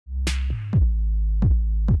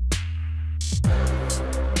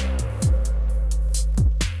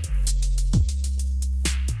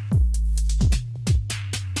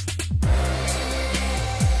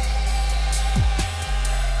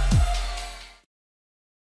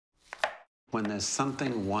When there's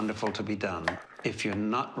something wonderful to be done, if you're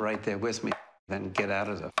not right there with me, then get out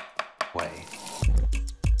of the way.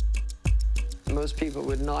 Most people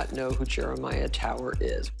would not know who Jeremiah Tower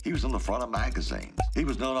is. He was on the front of magazines. He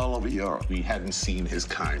was known all over Europe. We hadn't seen his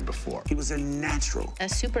kind before. He was a natural. A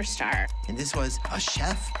superstar. And this was a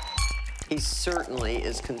chef. He certainly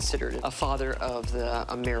is considered a father of the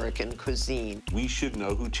American cuisine. We should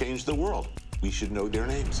know who changed the world. We should know their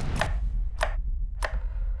names.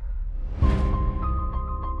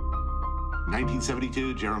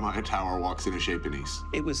 1972, Jeremiah Tower walks into Chez Panisse.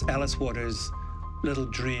 It was Alice Waters' little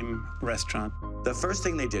dream restaurant. The first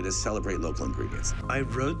thing they did is celebrate local ingredients. I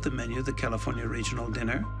wrote the menu, the California Regional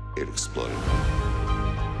Dinner. It exploded.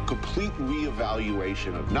 Complete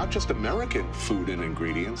reevaluation of not just American food and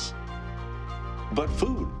ingredients, but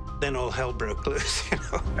food. Then all hell broke loose, you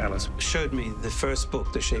know. Alice showed me the first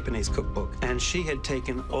book, the Chez Panisse cookbook, and she had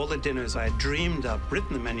taken all the dinners I had dreamed up,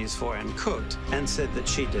 written the menus for, and cooked, and said that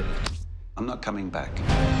she did it. I'm not coming back.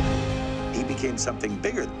 He became something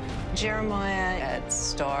bigger. Jeremiah at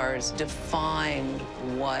Stars defined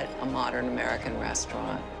what a modern American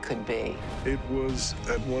restaurant could be. It was,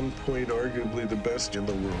 at one point, arguably the best in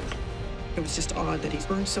the world. It was just odd that he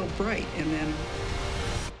burned so bright and then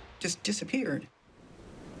just disappeared.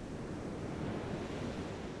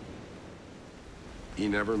 He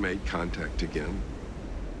never made contact again.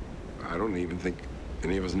 I don't even think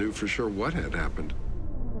any of us knew for sure what had happened.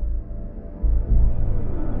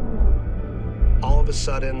 All of a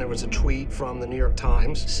sudden, there was a tweet from the New York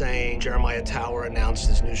Times saying Jeremiah Tower announced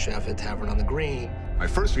his new chef at Tavern on the Green. My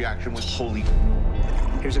first reaction was, holy.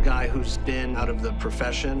 Here's a guy who's been out of the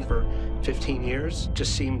profession for 15 years.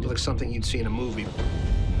 Just seemed like something you'd see in a movie.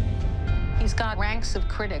 He's got ranks of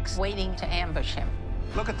critics waiting to ambush him.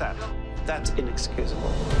 Look at that. That's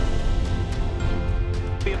inexcusable.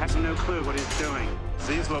 He has no clue what he's doing.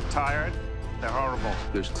 These look tired. They're horrible.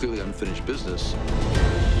 There's clearly unfinished business.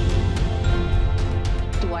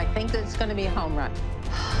 Do I think that it's going to be a home run?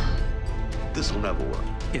 This will never work.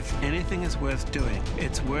 If anything is worth doing,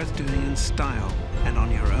 it's worth doing in style and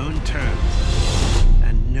on your own terms,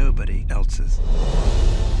 and nobody else's.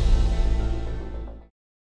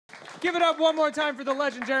 Give it up one more time for the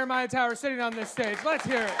legend Jeremiah Tower sitting on this stage. Let's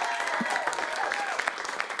hear it.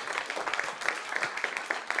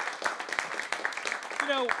 You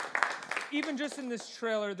know, even just in this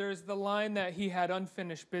trailer, there's the line that he had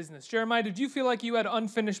unfinished business. Jeremiah, did you feel like you had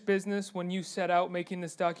unfinished business when you set out making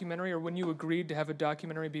this documentary, or when you agreed to have a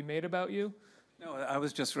documentary be made about you? No, I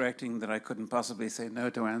was just reacting that I couldn't possibly say no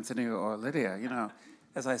to Anthony or Lydia. You know,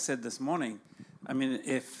 as I said this morning, I mean,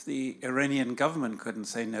 if the Iranian government couldn't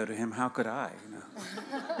say no to him, how could I? You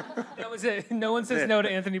know? That was it. No one says no to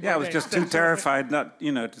Anthony Bourdain. Yeah, I was just too terrified not,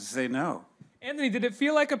 you know, to say no. Anthony, did it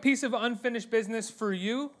feel like a piece of unfinished business for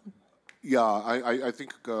you? Yeah, I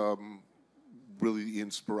think really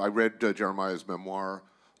I read Jeremiah's memoir,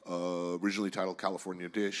 originally titled California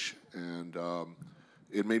Dish, and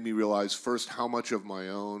it made me realize first how much of my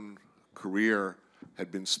own career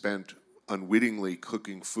had been spent unwittingly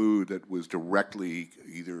cooking food that was directly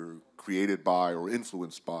either created by or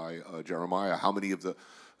influenced by Jeremiah. How many of the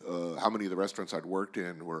restaurants I'd worked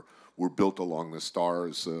in were built along the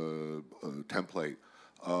Stars template.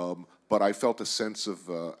 But I felt a sense of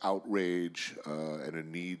outrage and a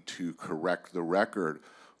need to correct the record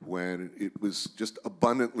when it was just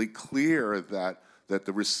abundantly clear that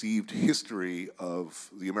the received history of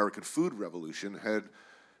the American food revolution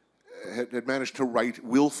had managed to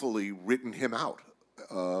willfully written him out.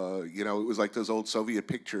 You know, it was like those old Soviet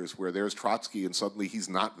pictures where there's Trotsky and suddenly he's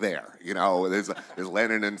not there. You know, there's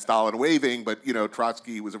Lenin and Stalin waving, but you know,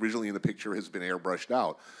 Trotsky was originally in the picture, has been airbrushed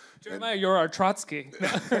out. Jeremiah, you're our Trotsky.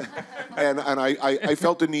 and I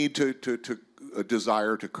felt a need a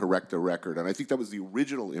desire to correct the record, and I think that was the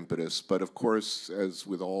original impetus. But of course, as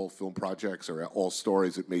with all film projects or all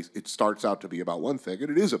stories, it starts out to be about one thing,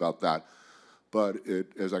 and it is about that. But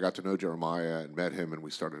as I got to know Jeremiah and met him, and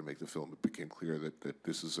we started to make the film, it became clear that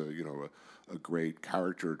this is a great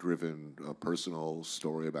character-driven, personal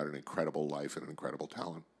story about an incredible life and an incredible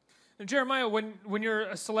talent. And Jeremiah, when you're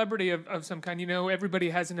a celebrity of some kind, you know, everybody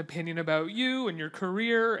has an opinion about you and your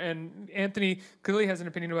career, and Anthony clearly has an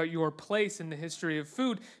opinion about your place in the history of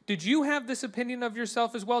food. Did you have this opinion of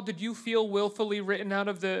yourself as well? Did you feel willfully written out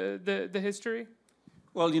of the history?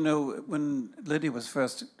 Well, you know, when Lydia was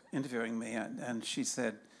first interviewing me, and she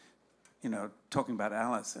said, you know, talking about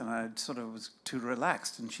Alice, and I sort of was too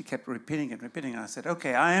relaxed, and she kept repeating it, and I said,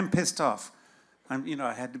 okay, I am pissed off. You know,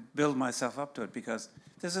 I had to build myself up to it, because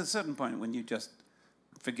there's a certain point when you just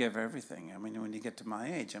forgive everything. I mean, when you get to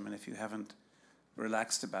my age, I mean, if you haven't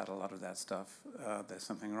relaxed about a lot of that stuff, there's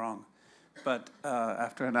something wrong. But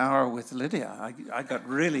after an hour with Lydia, I got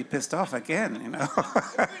really pissed off again, you know.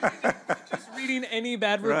 Just reading any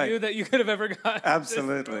bad review that you could have ever gotten.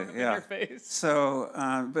 Absolutely, in yeah. your face. So,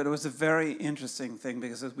 but it was a very interesting thing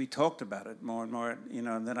because as we talked about it more and more, you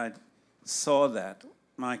know, and then I saw that,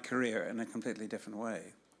 my career, in a completely different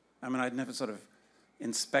way. I mean, I'd never sort of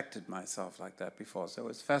inspected myself like that before, so it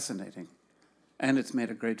was fascinating. And it's made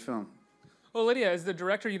a great film. Well, Lydia, as the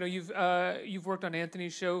director, you know, you've worked on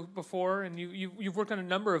Anthony's show before, and you've worked on a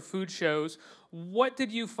number of food shows. What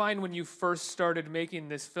did you find when you first started making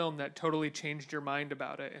this film that totally changed your mind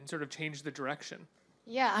about it and sort of changed the direction?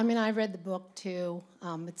 Yeah, I mean, I read the book too.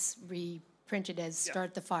 It's reprinted as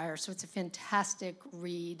Start the Fire, so it's a fantastic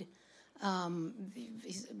read.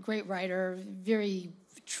 He's a great writer, very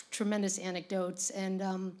tremendous anecdotes, and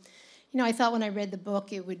you know, I thought when I read the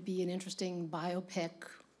book it would be an interesting biopic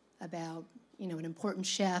about, you know, an important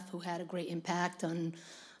chef who had a great impact on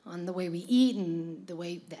the way we eat and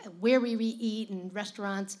where we eat in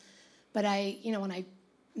restaurants. But you know, when I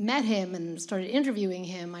met him and started interviewing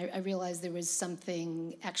him, I realized there was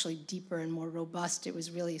something actually deeper and more robust. It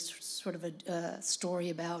was really sort of a story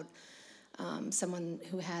about someone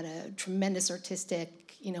who had a tremendous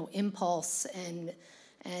artistic, you know, impulse and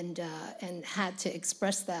had to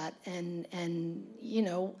express that. And you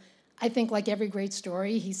know, I think like every great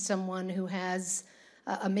story, he's someone who has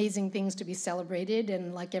amazing things to be celebrated,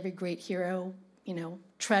 and like every great hero, you know,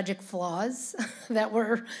 tragic flaws that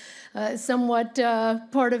were somewhat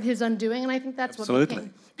part of his undoing. And I think that's what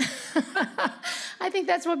became. I think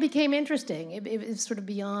that's what became interesting. It was sort of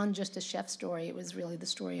beyond just a chef story. It was really the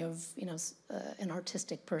story of, you know, an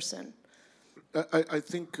artistic person. I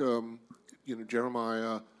think you know,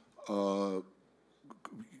 Jeremiah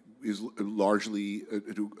is largely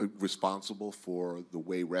responsible for the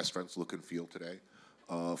way restaurants look and feel today,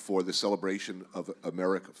 for the celebration of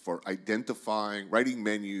America, for writing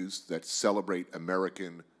menus that celebrate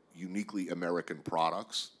uniquely American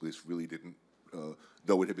products. This really didn't,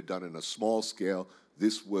 though it had been done in a small scale,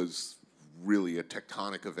 this was really a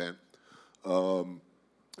tectonic event.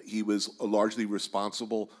 He was largely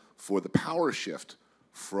responsible for the power shift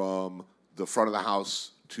from the front of the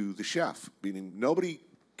house to the chef, meaning nobody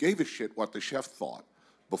gave a shit what the chef thought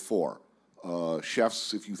before.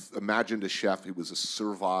 Chefs, if you imagined a chef, he was a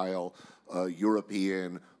servile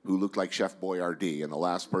European who looked like Chef Boyardee, and the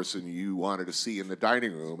last person you wanted to see in the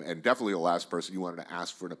dining room, and definitely the last person you wanted to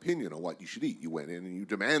ask for an opinion on what you should eat. You went in and you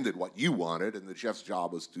demanded what you wanted, and the chef's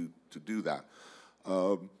job was to do that.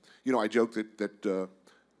 You know, I joked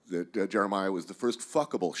that Jeremiah was the first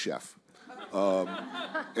fuckable chef.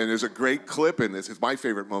 And there's a great clip in this. It's my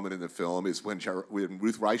favorite moment in the film is when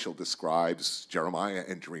Ruth Reichl describes Jeremiah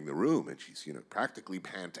entering the room, and she's, you know, practically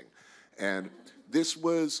panting. And this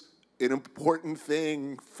was an important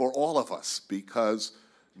thing for all of us because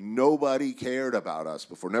nobody cared about us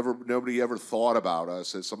before. Nobody ever thought about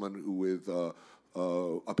us as someone who with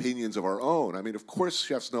opinions of our own. I mean, of course,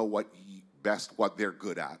 chefs know what they're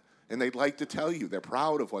good at, and they'd like to tell you. They're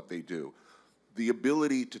proud of what they do. The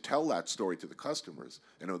ability to tell that story to the customers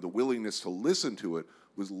and the willingness to listen to it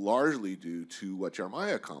was largely due to what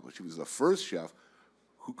Jeremiah accomplished. He was the first chef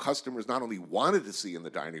who customers not only wanted to see in the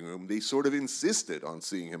dining room, they sort of insisted on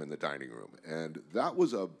seeing him in the dining room. And that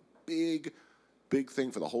was a big, big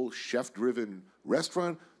thing for the whole chef-driven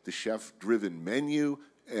restaurant, the chef-driven menu,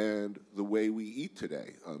 and the way we eat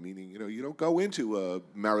today. Meaning, you know, you don't go into a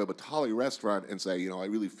Mario Batali restaurant and say, you know, I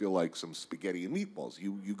really feel like some spaghetti and meatballs.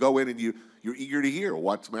 You go in and you're eager to hear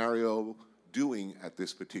what's Mario doing at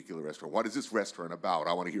this particular restaurant. What is this restaurant about?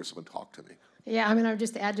 I want to hear someone talk to me. Yeah, I mean, I would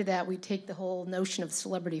just add to that, we take the whole notion of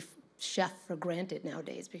celebrity chef for granted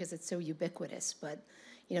nowadays because it's so ubiquitous. But,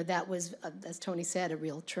 you know, that was, as Tony said, a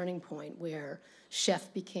real turning point where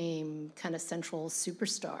chef became kind of central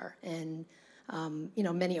superstar. And you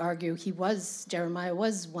know, many argue Jeremiah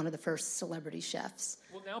was one of the first celebrity chefs.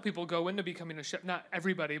 Well, now people go into becoming a chef, not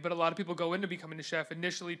everybody, but a lot of people go into becoming a chef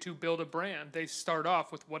initially to build a brand. They start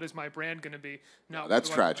off with what is my brand going to be? Not That's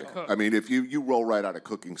tragic. I mean, if you roll right out of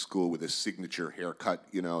cooking school with a signature haircut,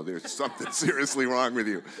 you know, there's something seriously wrong with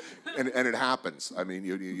you. And it happens. I mean,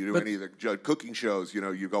 you do any of the cooking shows, you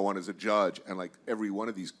know, you go on as a judge, and like every one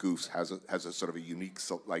of these goofs has a sort of a unique,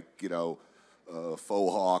 like, you know,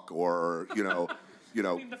 faux hawk or, you know,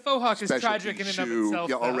 I mean, the faux hawk is tragic in and of itself.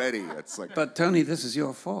 Yeah, already. It's like. But Tony, this is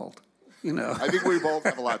your fault. you know. I think we both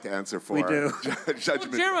have a lot to answer for. We do.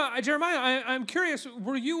 Judgment. Well, Jeremiah, I'm curious,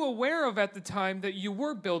 were you aware of at the time that you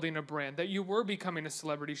were building a brand, that you were becoming a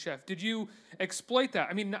celebrity chef? Did you exploit that?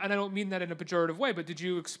 I mean, and I don't mean that in a pejorative way, but did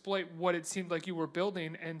you exploit what it seemed like you were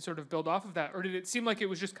building and sort of build off of that? Or did it seem like it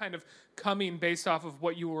was just kind of coming based off of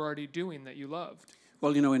what you were already doing that you loved?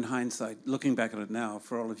 Well, you know, in hindsight, looking back at it now,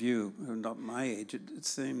 for all of you who are not my age, it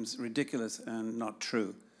seems ridiculous and not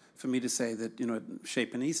true for me to say that, you know, Chez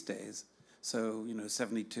Panisse days, so, you know,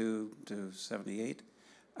 72 to 78,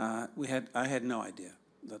 I had no idea.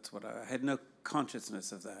 I had no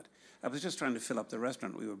consciousness of that. I was just trying to fill up the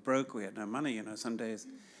restaurant. We were broke, we had no money, you know. Some days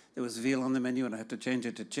there was veal on the menu and I had to change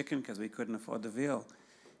it to chicken because we couldn't afford the veal.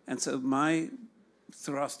 And so my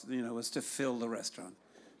thrust, you know, was to fill the restaurant.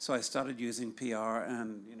 So I started using PR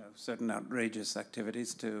and, you know, certain outrageous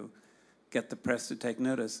activities to get the press to take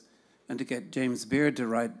notice and to get James Beard to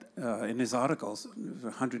write in his articles,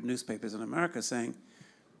 100 newspapers in America, saying,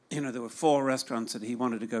 you know, there were 4 restaurants that he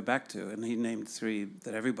wanted to go back to, and he named 3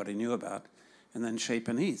 that everybody knew about, and then Chez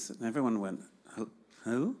Panisse, and everyone went,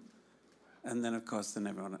 who? And then, of course, then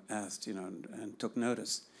everyone asked, you know, and took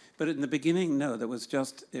notice. But in the beginning, no, it was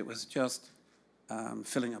just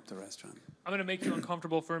filling up the restaurant. I'm going to make you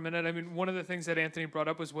uncomfortable for a minute. I mean, one of the things that Anthony brought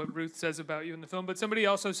up was what Ruth says about you in the film, but somebody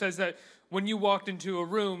also says that when you walked into a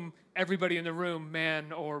room, everybody in the room,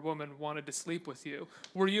 man or woman, wanted to sleep with you.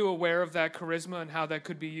 Were you aware of that charisma and how that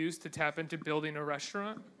could be used to tap into building a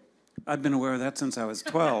restaurant? I've been aware of that since I was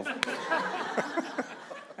 12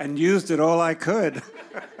 and used it all I could.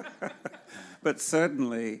 But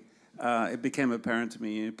certainly, it became apparent to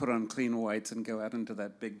me, you put on clean whites and go out into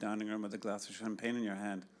that big dining room with a glass of champagne in your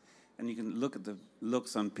hand, and you can look at the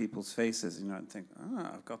looks on people's faces, you know, and think,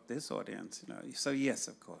 I've got this audience, you know. So yes,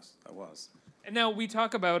 of course, I was. And now we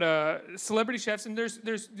talk about celebrity chefs, and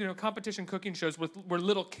there's you know, competition cooking shows where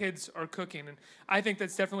little kids are cooking, and I think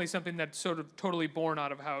that's definitely something that's sort of totally born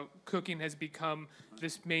out of how cooking has become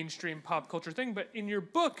this mainstream pop culture thing. But in your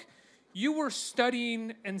book, you were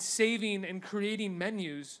studying and saving and creating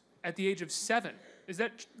menus at the age of 7.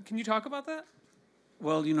 Can you talk about that?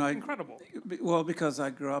 Well, you know, incredible. Well, because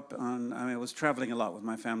I grew up I was traveling a lot with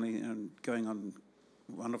my family and going on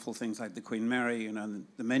wonderful things like the Queen Mary, you know, and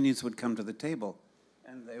the menus would come to the table,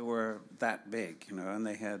 and they were that big, you know, and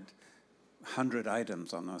they had 100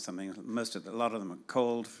 items on or something. A lot of them are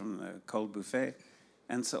cold from the cold buffet,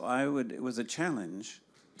 and so it was a challenge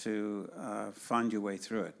to find your way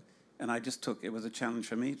through it. And it was a challenge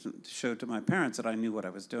for me to show to my parents that I knew what I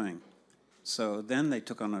was doing. So then they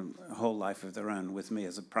took on a whole life of their own with me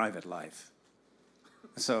as a private life.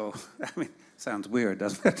 So, I mean, sounds weird,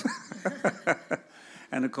 doesn't it?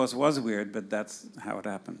 And of course it was weird, but that's how it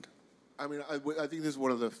happened. I mean, I think this is one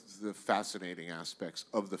of the fascinating aspects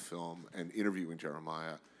of the film and interviewing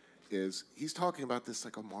Jeremiah is he's talking about this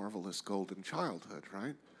like a marvelous golden childhood,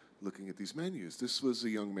 right? Looking at these menus. This was a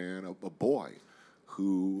young man, a boy,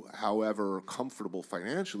 who, however comfortable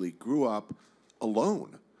financially, grew up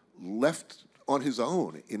alone, left on his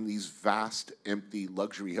own in these vast, empty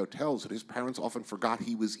luxury hotels that his parents often forgot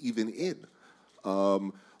he was even in,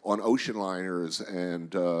 on ocean liners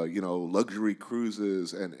and you know, luxury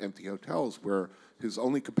cruises and empty hotels where his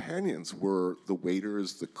only companions were the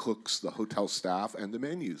waiters, the cooks, the hotel staff, and the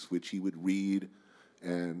menus, which he would read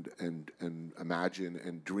and imagine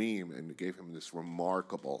and dream, and it gave him this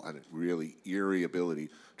remarkable and really eerie ability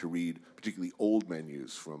to read particularly old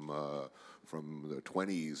menus from the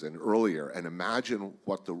 20s and earlier and imagine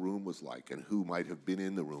what the room was like and who might have been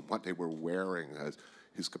in the room, what they were wearing.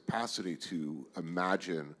 His capacity to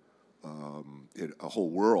imagine a whole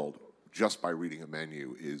world just by reading a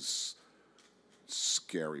menu is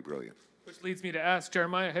scary brilliant. Which leads me to ask,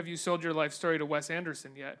 Jeremiah, have you sold your life story to Wes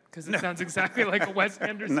Anderson yet? Because it sounds exactly like a Wes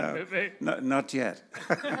Anderson movie. No, not yet.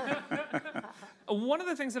 One of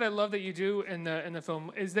the things that I love that you do in the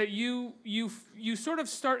film is that you sort of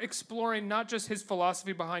start exploring not just his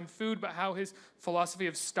philosophy behind food, but how his philosophy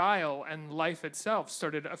of style and life itself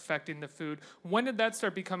started affecting the food. When did that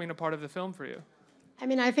start becoming a part of the film for you? I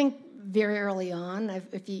mean, I think very early on.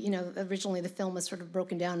 Originally the film was sort of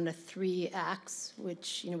broken down into 3 acts,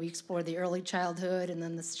 which, you know, we explored the early childhood and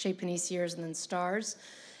then the Chez Panisse years and then Stars.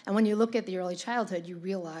 And when you look at the early childhood, you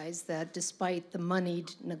realize that despite the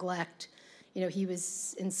moneyed neglect, you know, he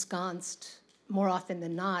was ensconced more often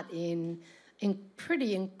than not in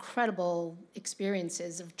pretty incredible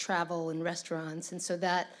experiences of travel and restaurants. And so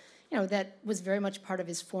that, you know, that was very much part of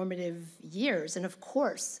his formative years. And of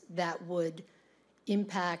course, that would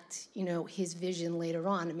impact, you know, his vision later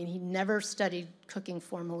on. I mean, he never studied cooking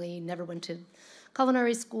formally, never went to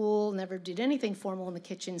culinary school, never did anything formal in the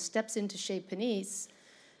kitchen, steps into Chez Panisse,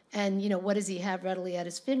 And, what does he have readily at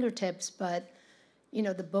his fingertips? But,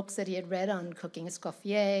 the books that he had read on cooking,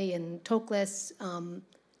 Escoffier and Tocles,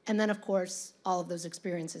 and then, of course, all of those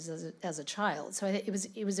experiences as a child. So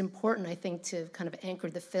it was important, I think, to kind of anchor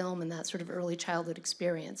the film in that sort of early childhood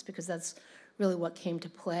experience, because that's really what came to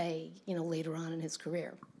play, later on in his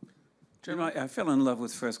career. I fell in love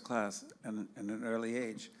with First Class at an early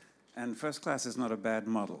age. And First Class is not a bad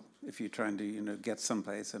model if you're trying to, get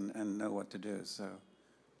someplace and know what to do. So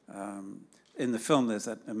in the film, there's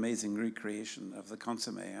that amazing recreation of the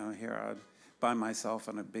consommé. Here I'm by myself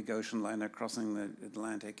on a big ocean liner crossing the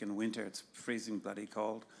Atlantic in winter. It's freezing bloody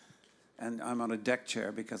cold. And I'm on a deck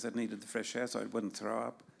chair because I needed the fresh air so I wouldn't throw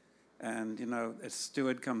up. And, a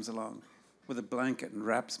steward comes along with a blanket and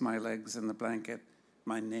wraps my legs in the blanket.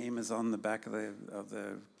 My name is on the back of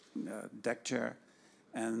the deck chair.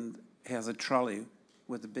 And he has a trolley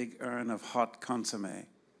with a big urn of hot consommé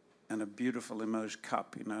and a beautiful Limoges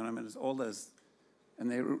cup, it's all those, and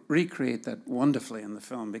they recreate that wonderfully in the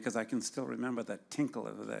film, because I can still remember that tinkle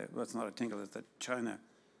over there. Well, it's not a tinkle, it's that China,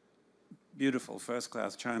 beautiful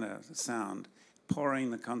first-class China sound,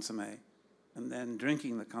 pouring the consommé, and then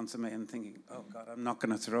drinking the consommé and thinking, oh, God, I'm not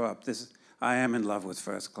going to throw up. I am in love with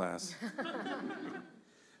First Class.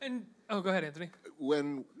 And, go ahead, Anthony.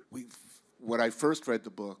 When I first read the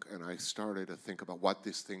book and I started to think about what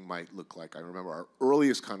this thing might look like, I remember our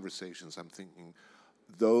earliest conversations, I'm thinking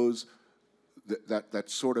that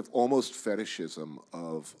sort of almost fetishism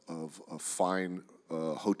of fine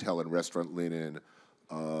hotel and restaurant linen,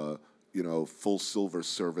 full silver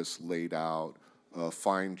service laid out,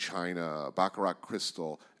 fine china, baccarat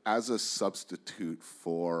crystal, as a substitute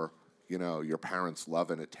for, your parents' love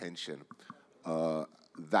and attention.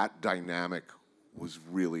 That dynamic was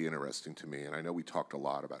really interesting to me, and I know we talked a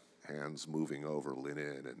lot about hands moving over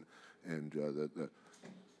linen and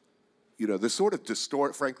the sort of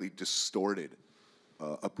distorted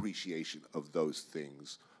appreciation of those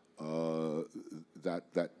things that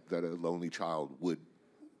a lonely child would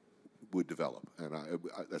develop, and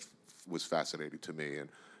that was fascinating to me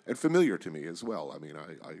and familiar to me as well. I mean,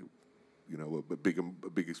 a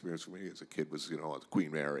big experience for me as a kid was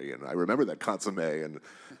Queen Mary, and I remember that consommé and.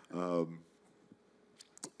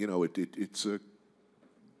 It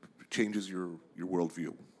changes your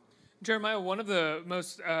worldview. Jeremiah, one of the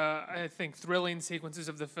most, I think, thrilling sequences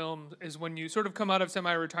of the film is when you sort of come out of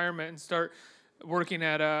semi-retirement and start working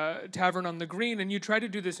at a Tavern on the Green, and you try to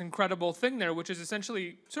do this incredible thing there, which is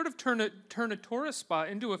essentially sort of turn a tourist spot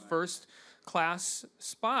into a first-class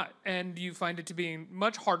spot, and you find it to be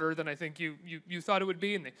much harder than I think you thought it would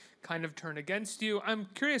be, and they kind of turn against you. I'm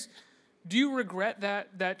curious, do you regret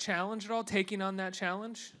that challenge at all, taking on that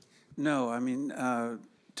challenge? No, I mean,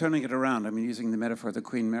 turning it around, using the metaphor of the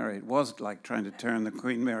Queen Mary, it was like trying to turn the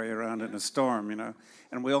Queen Mary around in a storm,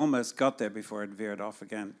 and we almost got there before it veered off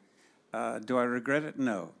again. Do I regret it?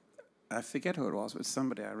 No. I forget who it was, but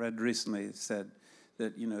somebody I read recently said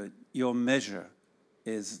that, your measure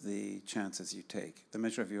is the chances you take, the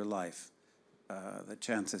measure of your life, the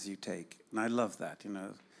chances you take. And I love that,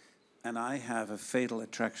 And I have a fatal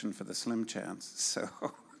attraction for the slim chance, so...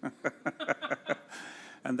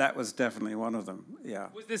 And that was definitely one of them, yeah.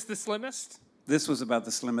 Was this the slimmest? This was about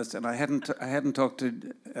the slimmest, and I hadn't talked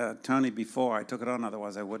to Tony before. I took it on,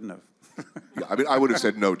 otherwise I wouldn't have. Yeah, I would have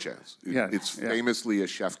said no chance. It's yeah. famously a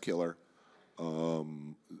chef killer.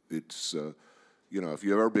 It's... if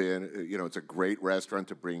you've ever been, it's a great restaurant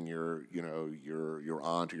to bring your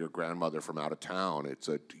aunt or your grandmother from out of town. It's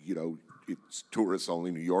it's tourists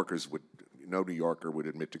only. No New Yorker would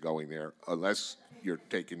admit to going there unless you're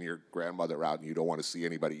taking your grandmother out and you don't want to see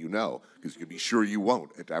anybody because you can be sure you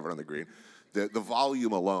won't at Tavern on the Green. The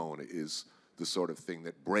volume alone is the sort of thing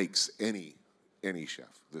that breaks any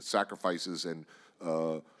chef. The sacrifices and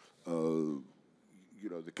the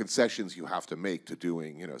concessions you have to make to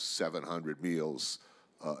doing 700 meals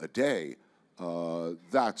a day.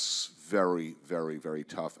 That's very, very, very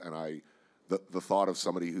tough. And the thought of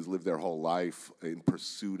somebody who's lived their whole life in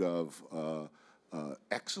pursuit of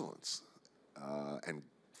excellence and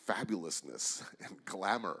fabulousness and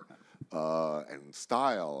glamour and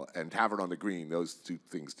style and Tavern on the Green, those two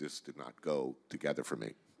things just did not go together for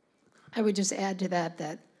me. I would just add to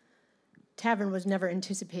that Tavern was never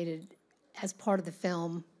anticipated as part of the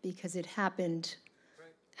film because it happened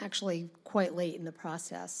actually quite late in the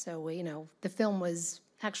process. So, the film was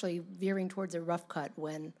actually veering towards a rough cut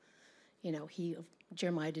when,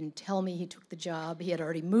 Jeremiah didn't tell me he took the job. He had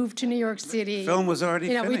already moved to New York City. The film was already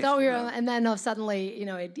finished. We thought we were, and then suddenly,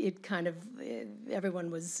 it kind of, everyone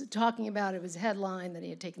was talking about it. It was a headline that he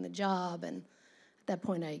had taken the job, and at that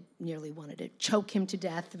point, I nearly wanted to choke him to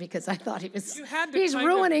death because I thought he's kind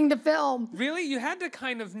ruining the film. Really? You had to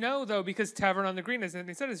kind of know, though, because Tavern on the Green, as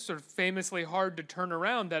Anthony said, is sort of famously hard to turn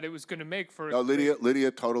around, that it was going to make for... No,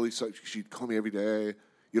 Lydia totally, she'd call me every day.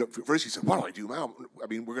 You know, first she said, what do I do now? I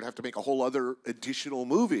mean, we're going to have to make a whole other additional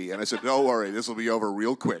movie. And I said, don't worry, this will be over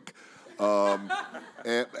real quick. But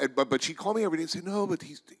she called me every day and said, no, but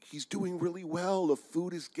he's doing really well. The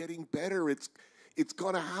food is getting better. It's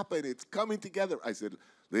going to happen. It's coming together. I said,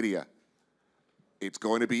 Lydia, it's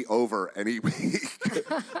going to be over any week.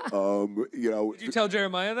 You know. Did you tell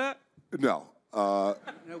Jeremiah that? No. No,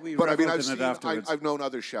 But I mean, I've known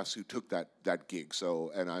other chefs who took that gig.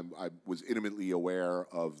 So, and I was intimately aware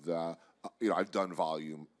of the, you know, I've done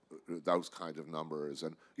volume, those kind of numbers,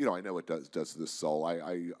 and you know, I know it does to the soul.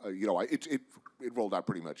 It rolled out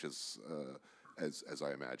pretty much as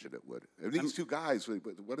I imagined it would. And these two guys,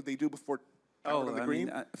 what did they do before? On the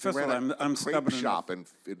Green? First of all, I'm stubborn shop in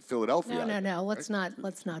Philadelphia. No. Let's not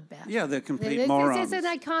bash. Yeah, they're complete morons. It's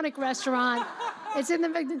an iconic restaurant. It's in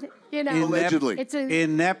the, you know. Allegedly. It's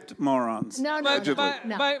inept morons. No.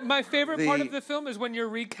 My favorite part of the film is when you're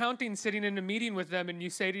recounting sitting in a meeting with them and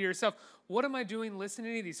you say to yourself, what am I doing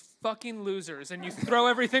listening to these fucking losers? And you throw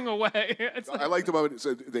everything away. I like the moment it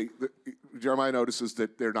said Jeremiah notices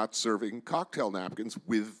that they're not serving cocktail napkins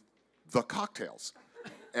with the cocktails.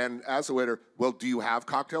 And as the waiter, well, do you have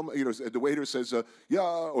cocktail? You know, the waiter says, yeah,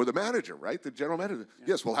 or the manager, right? The general manager. Yeah.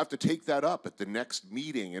 Yes, we'll have to take that up at the next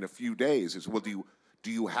meeting in a few days. Is, well, do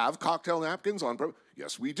you have cocktail napkins on?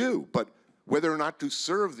 Yes, we do. But whether or not to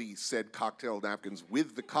serve these said cocktail napkins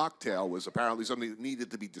with the cocktail was apparently something that needed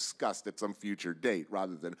to be discussed at some future date,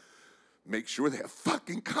 rather than make sure they have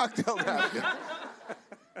fucking cocktail napkins.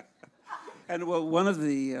 And well, one of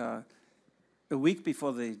the. A week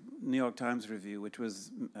before the New York Times review, which was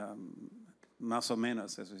más o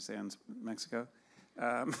menos, as we say in Mexico,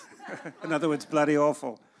 in other words, bloody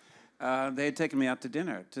awful, they had taken me out to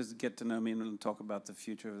dinner to get to know me and talk about the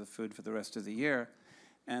future of the food for the rest of the year.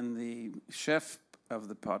 And the chef of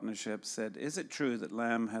the partnership said, is it true that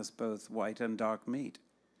lamb has both white and dark meat?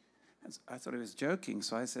 And I thought he was joking,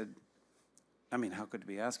 so I said, I mean, how could he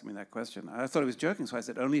be asking me that question? I thought he was joking, so I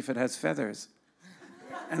said, only if it has feathers.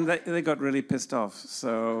 And they got really pissed off.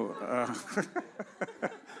 So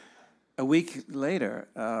a week later,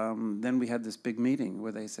 then we had this big meeting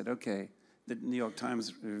where they said, okay, the New York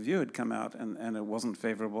Times review had come out and it wasn't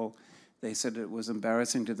favorable. They said it was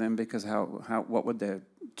embarrassing to them because what would their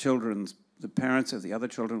children's, the parents of the other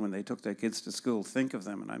children when they took their kids to school think of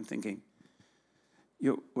them? And I'm thinking,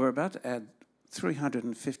 we're about to add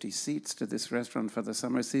 350 seats to this restaurant for the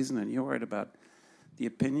summer season and you're worried about the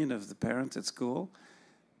opinion of the parents at school?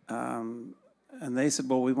 And they said,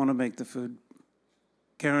 well, we want to make the food,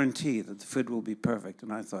 guarantee that the food will be perfect.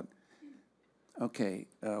 And I thought, okay,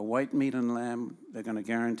 white meat and lamb, they're going to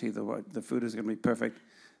guarantee the food is going to be perfect.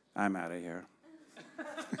 I'm out of here.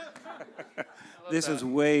 This is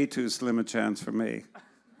way too slim a chance for me.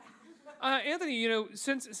 Anthony, you know,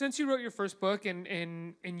 since you wrote your first book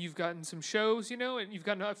and you've gotten some shows, you know, and you've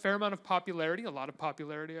gotten a fair amount of popularity, a lot of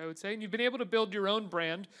popularity, I would say, and you've been able to build your own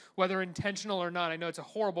brand, whether intentional or not. I know it's a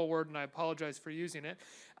horrible word, and I apologize for using it.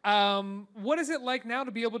 What is it like now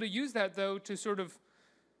to be able to use that, though, to sort of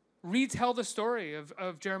retell the story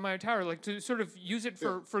of Jeremiah Tower, like to sort of use it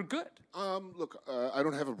for good? Look, I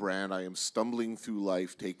don't have a brand. I am stumbling through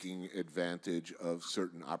life, taking advantage of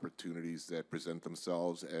certain opportunities that present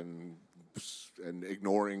themselves and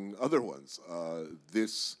ignoring other ones.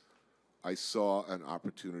 I saw an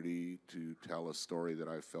opportunity to tell a story that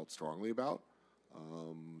I felt strongly about.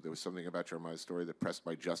 There was something about Jeremiah's story that pressed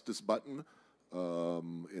my justice button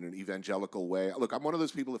in an evangelical way. Look, I'm one of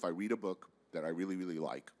those people, if I read a book that I really, really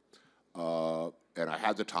like, and I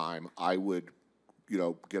had the time, I would, you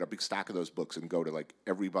know, get a big stack of those books and go to like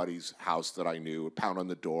everybody's house that I knew, pound on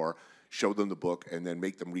the door, show them the book, and then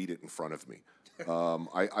make them read it in front of me.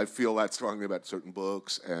 I feel that strongly about certain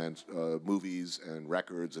books and movies and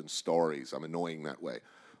records and stories. I'm annoying that way.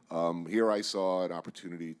 Here I saw an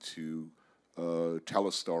opportunity to tell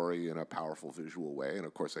a story in a powerful visual way, and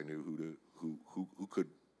of course I knew who could,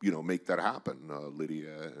 you know, make that happen.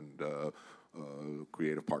 Lydia and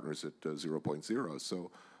creative partners at 0.0.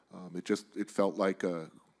 So it felt like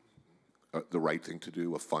the right thing to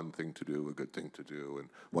do, a fun thing to do, a good thing to do, and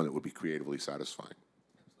one that would be creatively satisfying.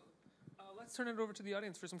 Let's turn it over to the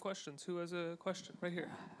audience for some questions. Who has a question? Right here.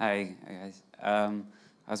 Hi guys. I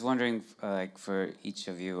was wondering, like, for each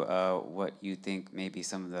of you, what you think maybe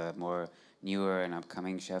some of the more newer and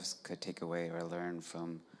upcoming chefs could take away or learn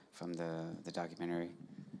from the documentary.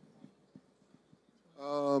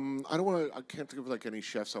 I can't think of like any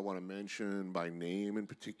chefs I want to mention by name in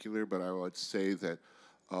particular, but I would say that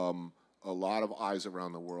a lot of eyes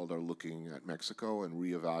around the world are looking at Mexico and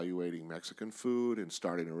reevaluating Mexican food and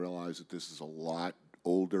starting to realize that this is a lot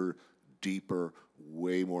older, deeper,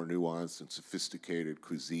 way more nuanced and sophisticated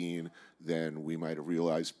cuisine than we might have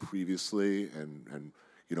realized previously, and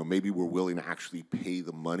maybe we're willing to actually pay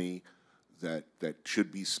the money that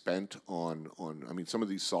should be spent on. I mean, some of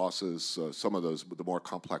these sauces, some of those, the more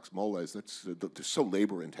complex moles, they're so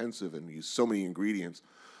labor intensive and use so many ingredients.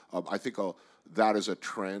 I think that is a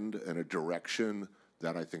trend and a direction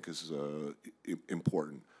that I think is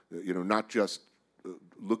important. Not just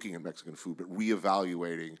looking at Mexican food, but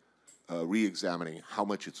reevaluating, re-examining how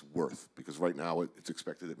much it's worth. Because right now it's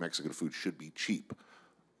expected that Mexican food should be cheap.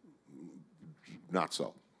 Not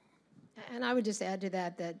so. And I would just add to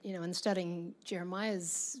that, in studying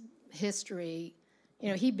Jeremiah's history,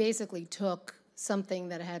 he basically took something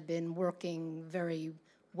that had been working very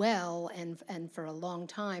well and for a long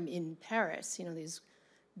time in Paris, these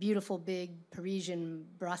beautiful big Parisian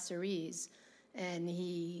brasseries, and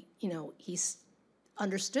he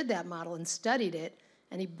understood that model and studied it,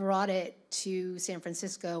 and he brought it to San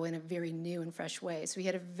Francisco in a very new and fresh way. So he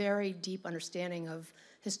had a very deep understanding of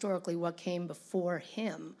historically what came before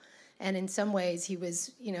him. And in some ways, he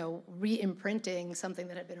was, re-imprinting something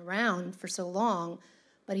that had been around for so long,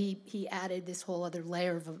 but he added this whole other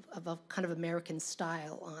layer of a kind of American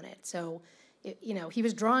style on it. So, he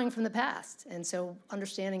was drawing from the past, and so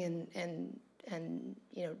understanding and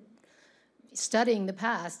studying the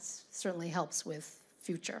past certainly helps with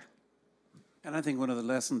future. And I think one of the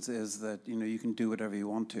lessons is that you can do whatever you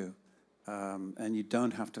want to, and you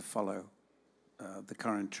don't have to follow the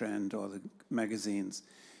current trend or the magazines.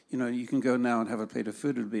 You can go now and have a plate of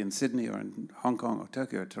food. It'll be in Sydney or in Hong Kong or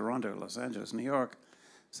Tokyo or Toronto, Los Angeles, New York,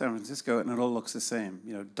 San Francisco, and it all looks the same.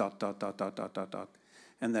 Dot, dot, dot, dot, dot, dot, dot.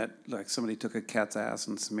 And that, like somebody took a cat's ass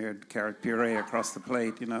and smeared carrot puree across the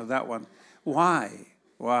plate, that one. Why?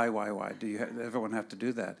 Why? Do everyone have to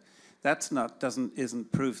do that?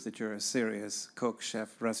 Isn't proof that you're a serious cook,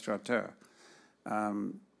 chef, restaurateur.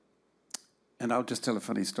 And I'll just tell a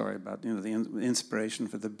funny story about, the inspiration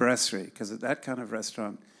for the brasserie, because that kind of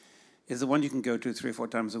restaurant is the one you can go to 3 or 4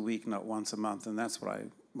 times a week, not once a month, and that's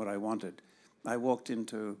what I wanted. I walked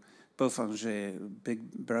into Beaufanger,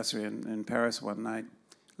 big brasserie in Paris one night,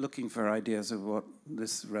 looking for ideas of what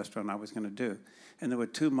this restaurant I was going to do. And there were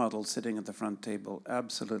 2 models sitting at the front table,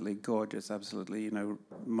 absolutely gorgeous, absolutely,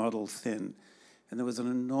 model thin. And there was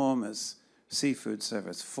an enormous seafood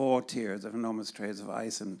service, 4 tiers of enormous trays of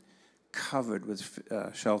ice and covered with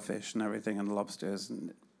shellfish and everything, and lobsters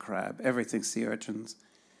and crab, everything, sea urchins.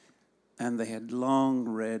 And they had long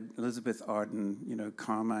red Elizabeth Arden,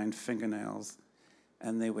 carmine fingernails,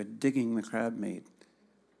 and they were digging the crab meat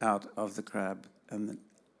out of the crab and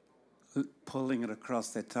pulling it across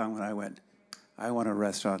their tongue. And I went, I want a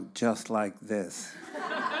restaurant just like this.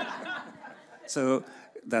 So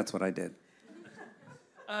that's what I did.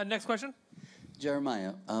 Next question.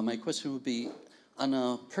 Jeremiah, my question would be, on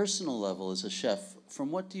a personal level as a chef,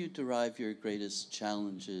 from what do you derive your greatest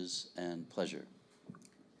challenges and pleasure?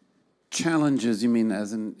 Challenges, you mean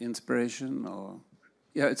as an inspiration? Or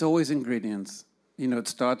yeah, it's always ingredients. It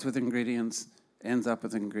starts with ingredients, ends up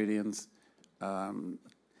with ingredients. Anthony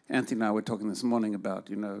and I were talking this morning about,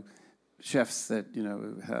 chefs that,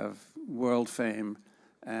 have world fame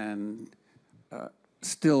and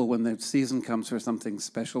still, when the season comes for something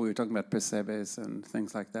special, we were talking about percebes and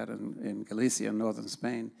things like that in Galicia, northern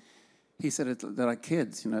Spain. He said they're like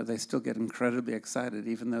kids, they still get incredibly excited,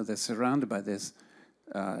 even though they're surrounded by this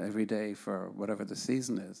every day for whatever the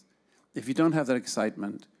season is. If you don't have that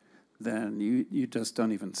excitement, then you just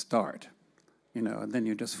don't even start, and then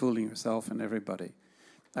you're just fooling yourself and everybody.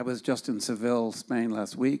 I was just in Seville, Spain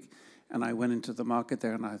last week, and I went into the market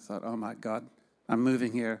there and I thought, oh my God, I'm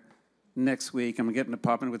moving here. Next week, I'm going to get an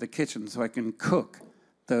apartment with a kitchen so I can cook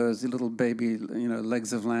those little baby,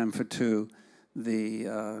 legs of lamb for 2,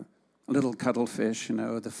 the little cuttlefish,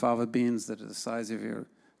 the fava beans that are the size of your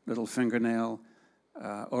little fingernail,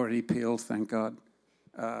 already peeled, thank God.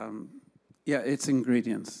 Yeah, it's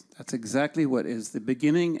ingredients. That's exactly what is the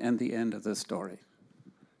beginning and the end of the story.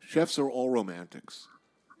 Chefs are all romantics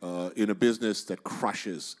in a business that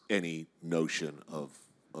crushes any notion of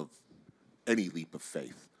any leap of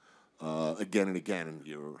faith. Again and again,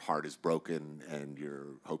 your heart is broken, and your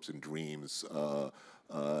hopes and dreams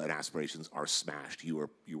and aspirations are smashed.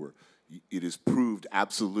 It is proved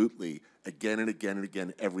absolutely again and again and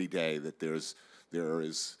again every day that there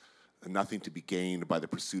is nothing to be gained by the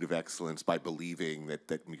pursuit of excellence, by believing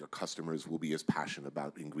that your customers will be as passionate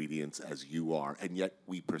about ingredients as you are, and yet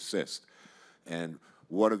we persist. And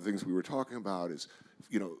one of the things we were talking about is,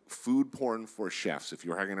 food porn for chefs. If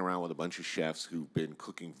you're hanging around with a bunch of chefs who've been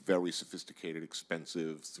cooking very sophisticated,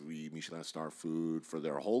 expensive 3 Michelin star food for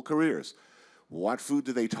their whole careers, what food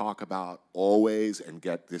do they talk about always and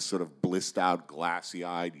get this sort of blissed out,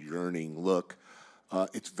 glassy-eyed, yearning look?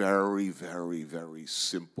 It's very, very, very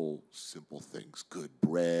simple things. Good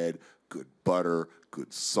bread, good butter,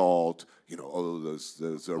 good salt.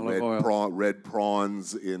 Those red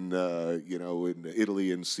prawns in in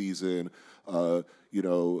Italy in season.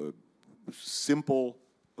 Simple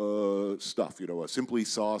stuff. A simply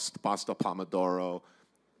sauced pasta pomodoro.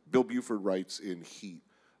 Bill Buford writes in Heat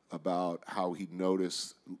about how he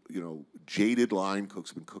noticed, jaded line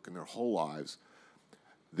cooks been cooking their whole lives.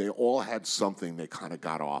 They all had something they kind of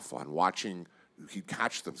got off on. He'd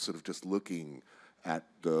catch them sort of just looking at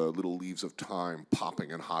the little leaves of thyme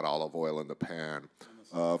popping in hot olive oil in the pan.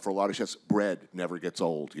 For a lot of chefs, bread never gets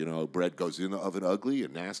old. Bread goes in the oven ugly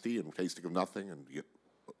and nasty and tasting of nothing, and it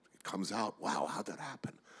comes out, wow, how'd that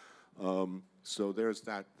happen? So there's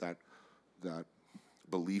that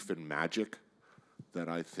belief in magic that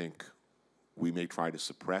I think we may try to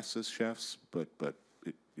suppress as chefs, but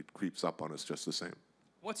it creeps up on us just the same.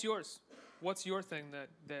 What's yours? What's your thing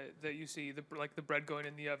that you see, like the bread going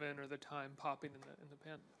in the oven or the thyme popping in the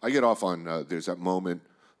pan? I get off on, there's that moment,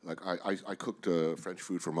 like I cooked French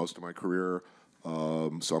food for most of my career,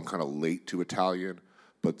 so I'm kind of late to Italian,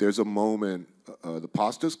 but there's a moment, the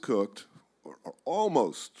pasta's cooked, or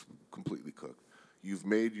almost completely cooked. You've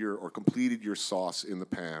made completed your sauce in the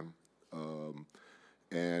pan,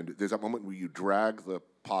 and there's that moment where you drag the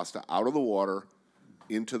pasta out of the water,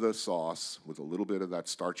 into the sauce with a little bit of that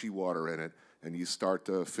starchy water in it, and you start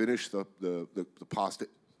to finish the pasta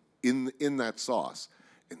in that sauce.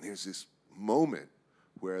 And there's this moment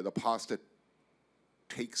where the pasta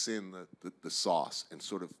takes in the sauce and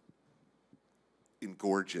sort of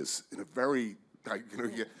engorges in a very,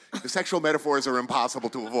 the sexual metaphors are impossible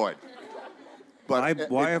to avoid. But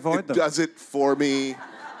why avoid them? It does it for me.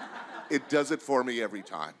 It does it for me every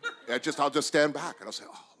time. I'll just stand back and I'll say,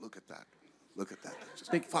 oh, look at that. Look at that. It's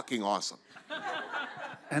just fucking awesome.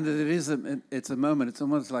 And it's a moment. It's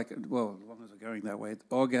almost like, well, as long as we're going that way,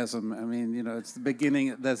 orgasm. I mean, it's the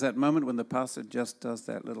beginning. There's that moment when the pasta just does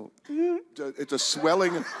that little. It's a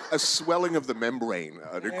swelling of the membrane,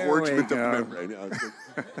 an engorgement of the membrane.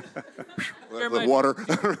 The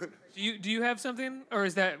water. Do you have something, or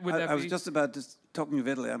is that? I was just about talking of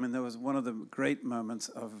Italy. I mean, there was one of the great moments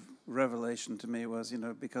of revelation to me was,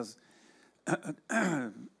 because.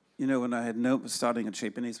 When I had starting at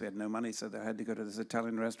Chez Panisse, we had no money, so I had to go to this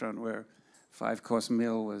Italian restaurant where 5-course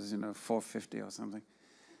meal was, $4.50 or something.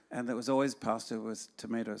 And there was always pasta with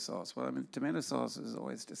tomato sauce. Well, I mean, tomato sauce is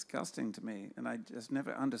always disgusting to me, and I just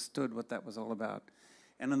never understood what that was all about.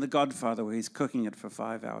 And in The Godfather, where he's cooking it for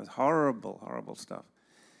 5 hours, horrible, horrible stuff.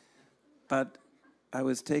 But I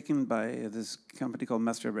was taken by this company called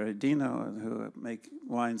Mastro Bourdain, who make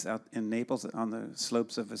wines out in Naples on the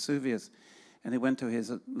slopes of Vesuvius. And he went to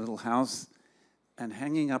his little house, and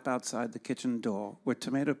hanging up outside the kitchen door were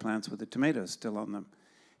tomato plants with the tomatoes still on them.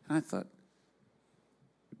 And I thought,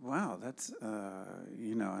 wow, that's,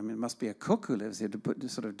 it must be a cook who lives here to put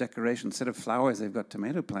this sort of decoration. Instead of flowers, they've got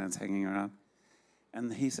tomato plants hanging around.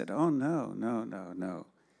 And he said, oh, no.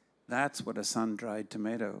 That's what a sun-dried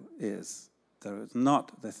tomato is. There was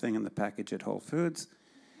not the thing in the package at Whole Foods.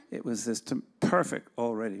 It was this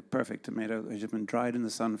already perfect tomato which had been dried in the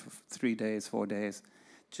sun for 3 days, 4 days,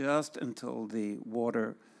 just until the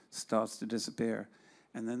water starts to disappear.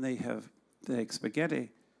 And then they make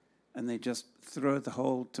spaghetti, and they just throw the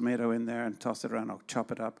whole tomato in there and toss it around, or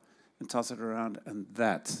chop it up and toss it around, and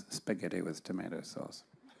that's spaghetti with tomato sauce.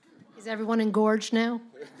 Is everyone engorged now?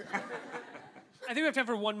 I think we have time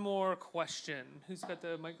for one more question. Who's got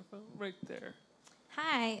the microphone? Right there.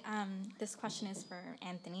 Hi, this question is for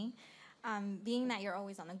Anthony. Being that you're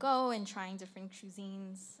always on the go and trying different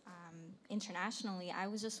cuisines internationally, I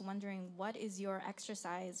was just wondering, what is your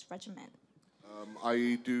exercise regimen?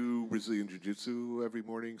 I do Brazilian Jiu-Jitsu every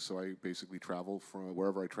morning, so I basically travel from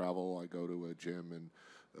wherever I travel. I go to a gym,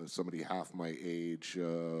 and somebody half my age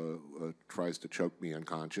tries to choke me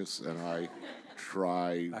unconscious, and I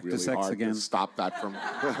try really hard to stop that from.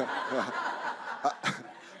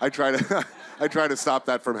 I try to stop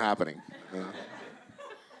that from happening.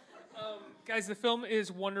 Guys, the film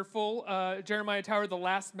is wonderful. Jeremiah Tower, The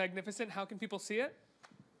Last Magnificent. How can people see it?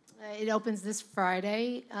 It opens this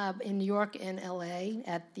Friday in New York and LA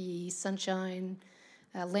at the Sunshine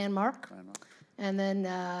Landmark. and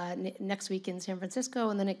then next week in San Francisco,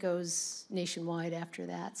 and then it goes nationwide after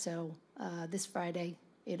that. So this Friday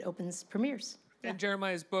it premieres. And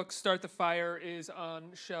Jeremiah's book, Start the Fire, is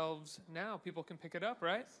on shelves now. People can pick it up,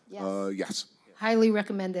 right? Yes. Yes. Highly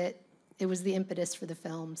recommend it. It was the impetus for the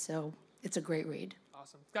film, so it's a great read.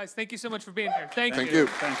 Awesome. Guys, thank you so much for being here. Thank you. Thank you.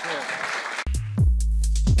 Thank you.